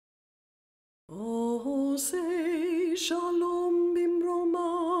Oh, say shalom bimromav,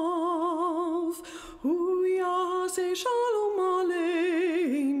 huya say shalom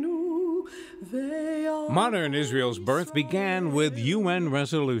aleinu. Modern Israel's birth began with UN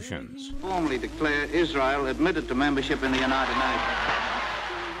resolutions. Formally declare Israel admitted to membership in the United Nations.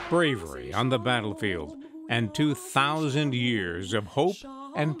 Bravery on the battlefield, and 2,000 years of hope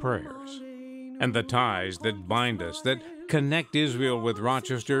and prayers. And the ties that bind us, that connect Israel with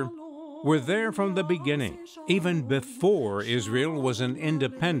Rochester, were there from the beginning, even before Israel was an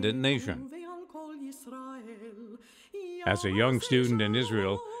independent nation. As a young student in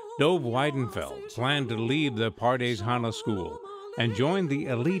Israel, Dov Weidenfeld planned to leave the Pardes Hana school and join the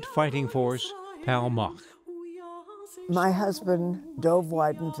elite fighting force Palmach. My husband, Dov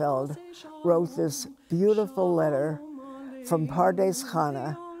Weidenfeld, wrote this beautiful letter from Pardes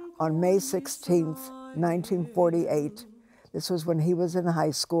Hana on May 16th, 1948. This was when he was in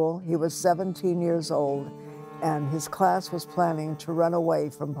high school. He was 17 years old, and his class was planning to run away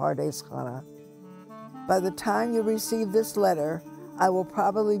from Pardes Hana. By the time you receive this letter, I will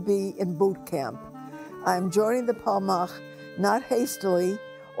probably be in boot camp. I am joining the Palmach not hastily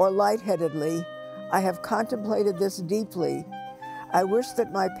or lightheadedly. I have contemplated this deeply. I wish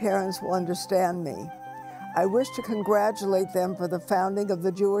that my parents will understand me. I wish to congratulate them for the founding of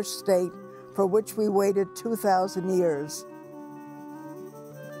the Jewish state for which we waited 2,000 years.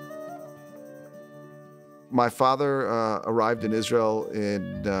 My father arrived in Israel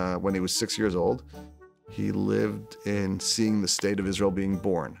when he was 6 years old. He lived in seeing the state of Israel being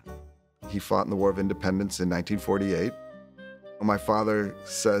born. He fought in the War of Independence in 1948. My father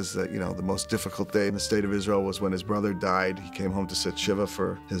says that, the most difficult day in the state of Israel was when his brother died. He came home to sit Shiva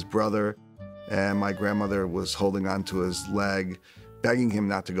for his brother, and my grandmother was holding on to his leg, begging him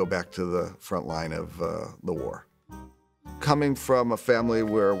not to go back to the front line of the war. Coming from a family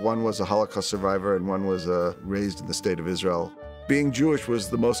where one was a Holocaust survivor and one was raised in the state of Israel, being Jewish was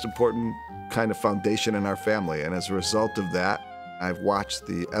the most important kind of foundation in our family. And as a result of that, I've watched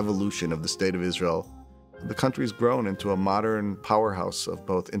the evolution of the state of Israel. The country's grown into a modern powerhouse of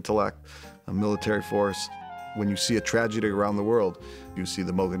both intellect, a military force. When you see a tragedy around the world, you see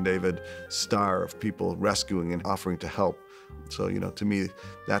the Mogen David star of people rescuing and offering to help. So, to me,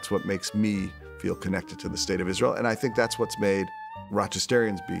 that's what makes me feel connected to the state of Israel. And I think that's what's made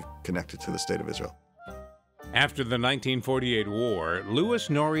Rochesterians be connected to the state of Israel. After the 1948 war, Louis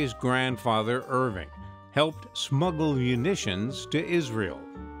Norrie's grandfather, Irving, helped smuggle munitions to Israel.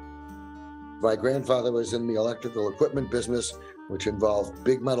 My grandfather was in the electrical equipment business, which involved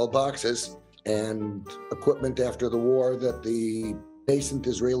big metal boxes and equipment after the war that the nascent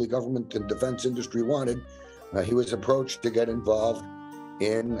Israeli government and defense industry wanted. He was approached to get involved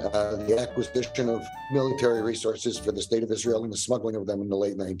in the acquisition of military resources for the state of Israel and the smuggling of them in the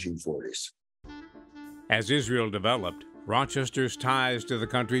late 1940s. As Israel developed, Rochester's ties to the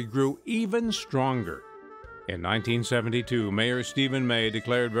country grew even stronger. In 1972, Mayor Stephen May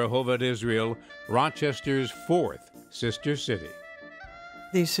declared Rehovot, Israel, Rochester's fourth sister city.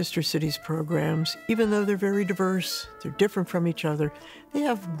 These sister cities programs, even though they're very diverse, they're different from each other, they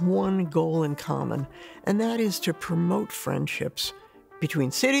have one goal in common, and that is to promote friendships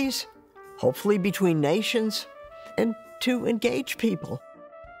between cities, hopefully between nations, and to engage people.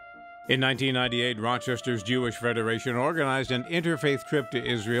 In 1998, Rochester's Jewish Federation organized an interfaith trip to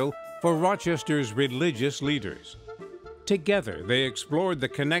Israel for Rochester's religious leaders. Together, they explored the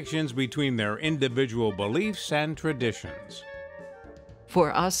connections between their individual beliefs and traditions.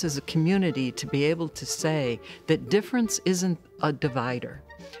 For us as a community to be able to say that difference isn't a divider.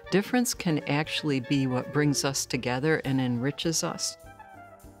 Difference can actually be what brings us together and enriches us.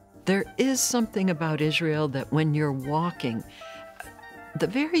 There is something about Israel that when you're walking, the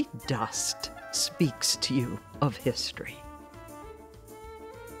very dust speaks to you of history.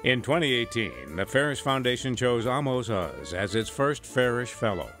 In 2018, the Farish Foundation chose Amos Oz as its first Farish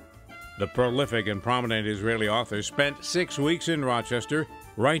Fellow. The prolific and prominent Israeli author spent 6 weeks in Rochester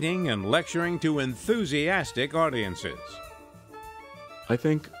writing and lecturing to enthusiastic audiences. I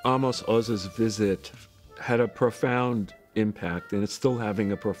think Amos Oz's visit had a profound impact, and it's still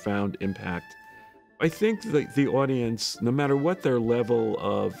having a profound impact. I think the audience, no matter what their level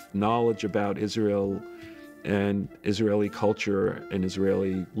of knowledge about Israel and Israeli culture and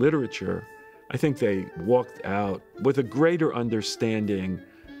Israeli literature, I think they walked out with a greater understanding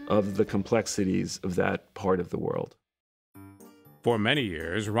of the complexities of that part of the world. For many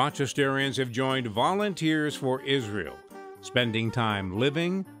years, Rochesterians have joined Volunteers for Israel, spending time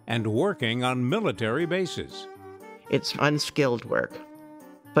living and working on military bases. It's unskilled work,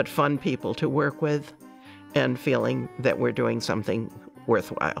 but fun people to work with and feeling that we're doing something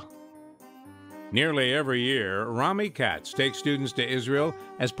worthwhile. Nearly every year, Rami Katz takes students to Israel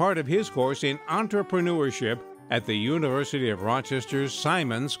as part of his course in entrepreneurship at the University of Rochester's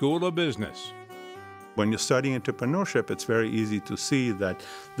Simon School of Business. When you study entrepreneurship, it's very easy to see that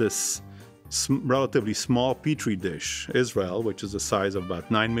this relatively small petri dish, Israel, which is the size of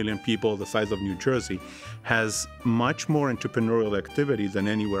about 9 million people, the size of New Jersey, has much more entrepreneurial activity than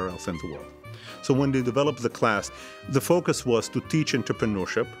anywhere else in the world. So when they developed the class, the focus was to teach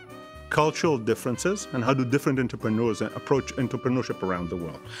entrepreneurship, cultural differences, and how do different entrepreneurs approach entrepreneurship around the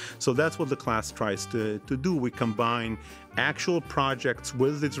world. So that's what the class tries to do. We combine actual projects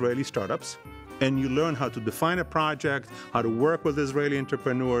with Israeli startups, and you learn how to define a project, how to work with Israeli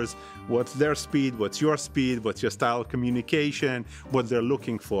entrepreneurs, what's their speed, what's your style of communication, what they're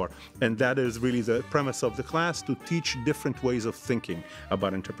looking for. And that is really the premise of the class, to teach different ways of thinking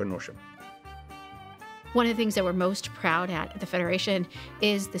about entrepreneurship. One of the things that we're most proud at the Federation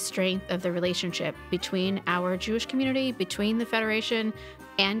is the strength of the relationship between our Jewish community, between the Federation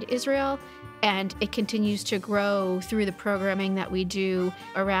and Israel, and it continues to grow through the programming that we do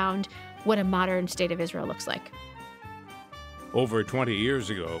around what a modern state of Israel looks like. Over 20 years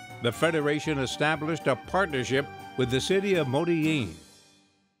ago, the Federation established a partnership with the city of Modi'in.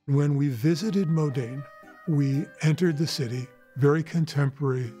 When we visited Modi'in, we entered the city, very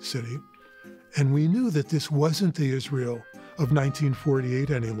contemporary city, and we knew that this wasn't the Israel of 1948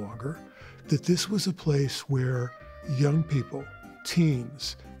 any longer, that this was a place where young people,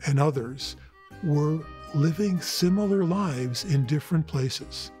 teens, and others were living similar lives in different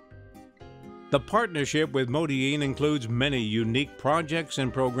places. The partnership with Modi'in includes many unique projects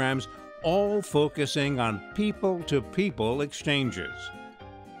and programs, all focusing on people-to-people exchanges.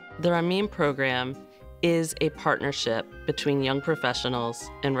 The Ramim program is a partnership between young professionals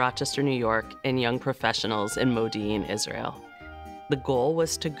in Rochester, New York, and young professionals in Modi'in, Israel. The goal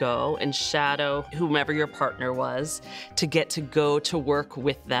was to go and shadow whomever your partner was, to get to go to work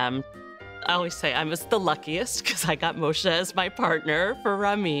with them. I always say I was the luckiest because I got Moshe as my partner for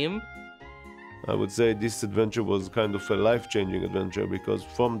Ramim. I would say this adventure was kind of a life-changing adventure, because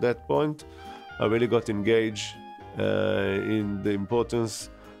from that point, I really got engaged in the importance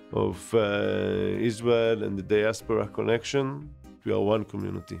of Israel and the diaspora connection. We are one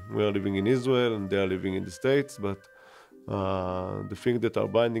community. We are living in Israel and they are living in the States, but the things that are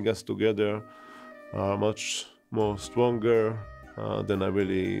binding us together are much more stronger than I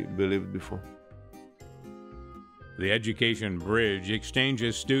really believed before. The Education Bridge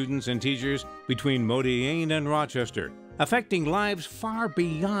exchanges students and teachers between Modi'in and Rochester, affecting lives far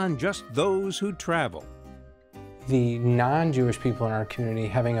beyond just those who travel. The non-Jewish people in our community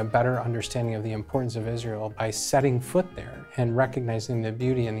having a better understanding of the importance of Israel by setting foot there and recognizing the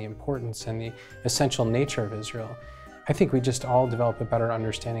beauty and the importance and the essential nature of Israel. I think we just all develop a better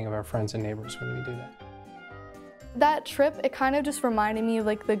understanding of our friends and neighbors when we do that. That trip, it kind of just reminded me of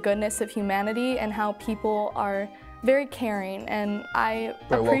like the goodness of humanity and how people are very caring, and I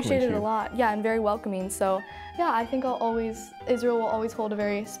appreciate it a lot. Yeah, and very welcoming. So yeah, I think Israel will always hold a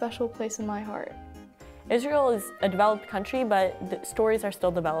very special place in my heart. Israel is a developed country, but the stories are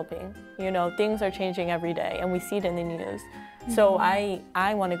still developing. You know, things are changing every day, and we see it in the news. So I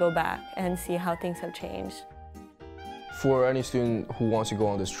want to go back and see how things have changed. For any student who wants to go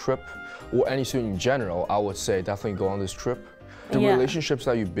on this trip, or any student in general, I would say definitely go on this trip. The relationships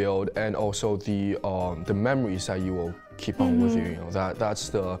that you build, and also the memories that you will keep on with you. You know, that's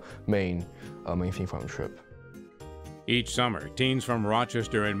the main thing from the trip. Each summer, teens from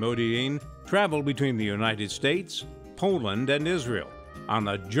Rochester and Modi'in travel between the United States, Poland, and Israel on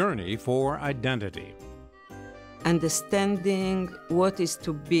a journey for identity. Understanding what is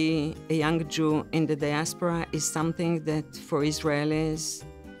to be a young Jew in the diaspora is something that for Israelis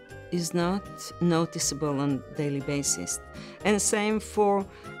is not noticeable on a daily basis. And same for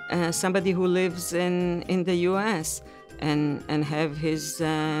somebody who lives in the US and have his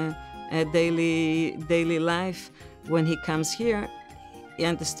daily life. When he comes here, he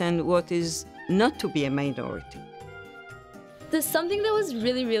understands what is not to be a minority. There's something that was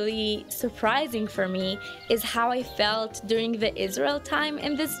really, really surprising for me is how I felt during the Israel time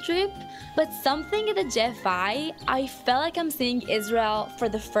in this trip. But something at the JFI, I felt like I'm seeing Israel for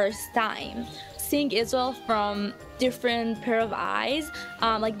the first time. Seeing Israel from different pair of eyes,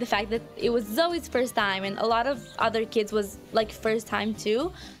 like the fact that it was Zoe's first time and a lot of other kids was like first time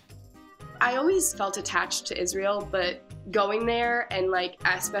too. I always felt attached to Israel, but going there and like,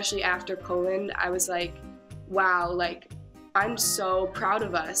 especially after Poland, I was like, wow, like, I'm so proud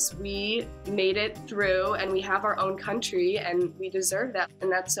of us. We made it through and we have our own country and we deserve that.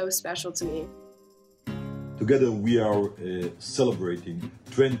 And that's so special to me. Together we are celebrating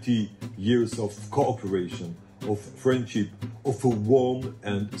 20 years of cooperation, of friendship, of a warm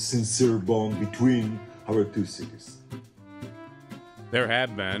and sincere bond between our two cities. There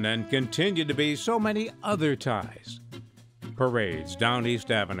have been and continue to be so many other ties. Parades down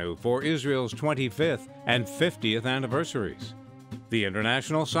East Avenue for Israel's 25th and 50th anniversaries. The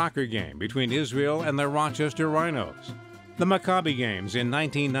international soccer game between Israel and the Rochester Rhinos. The Maccabi Games in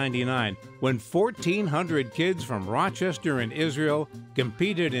 1999, when 1,400 kids from Rochester and Israel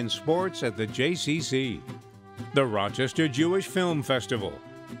competed in sports at the JCC. The Rochester Jewish Film Festival,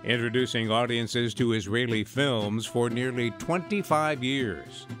 introducing audiences to Israeli films for nearly 25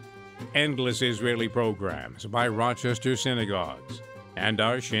 years. Endless Israeli programs by Rochester synagogues. And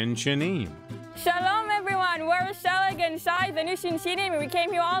our Shin Shanim. Shalom, everyone. We're Shelag and Shai, the new Shin Shanim, and we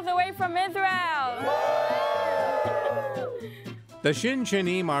came here all the way from Israel. The Shin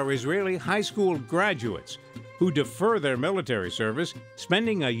Shanim are Israeli high school graduates who defer their military service,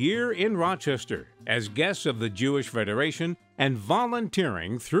 spending a year in Rochester as guests of the Jewish Federation and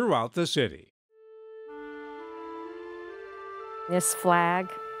volunteering throughout the city. This flag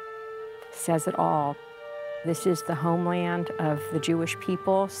says it all. This is the homeland of the Jewish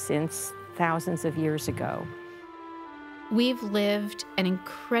people since thousands of years ago. We've lived an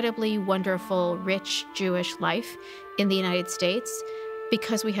incredibly wonderful, rich Jewish life in the United States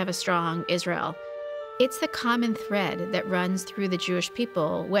because we have a strong Israel. It's the common thread that runs through the Jewish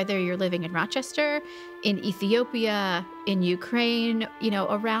people, whether you're living in Rochester, in Ethiopia, in Ukraine,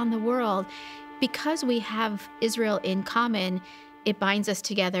 around the world. Because we have Israel in common, it binds us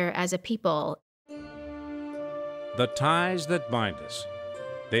together as a people. The ties that bind us.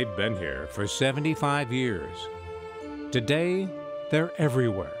 They've been here for 75 years. Today, they're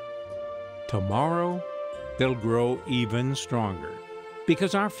everywhere. Tomorrow, they'll grow even stronger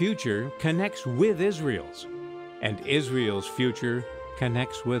because our future connects with Israel's, and Israel's future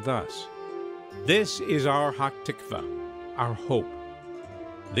connects with us. This is our Haktikva, our hope.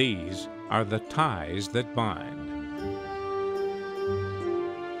 These are the ties that bind.